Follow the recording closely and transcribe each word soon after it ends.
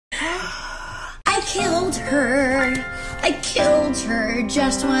killed her. I killed her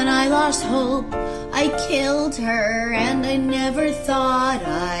just when I lost hope. I killed her and I never thought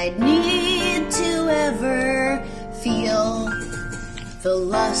I'd need to ever feel the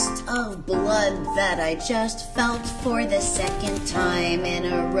lust of blood that I just felt for the second time in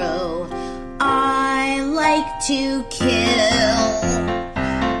a row. I like to kill.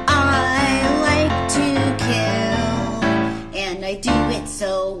 I like to kill. And I do it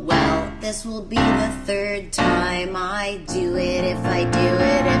so well. This will be the third time I do it. If I do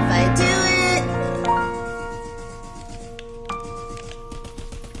it, if I do it.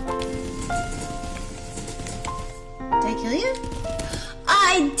 Did I kill you?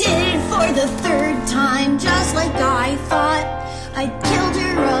 I did it for the third time, just like I thought. I killed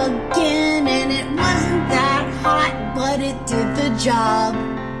her again, and it wasn't that hot, but it did the job.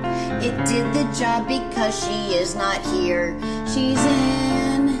 It did the job because she is not here. She's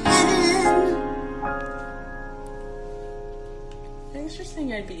in heaven. Thanks for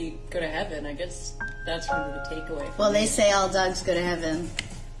saying I'd go to heaven. I guess that's going to be the takeaway. Well, they say all dogs go to heaven.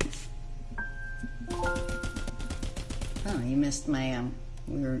 Oh, you missed my,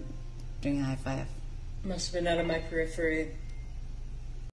 we were doing a high five. Must have been out of my periphery.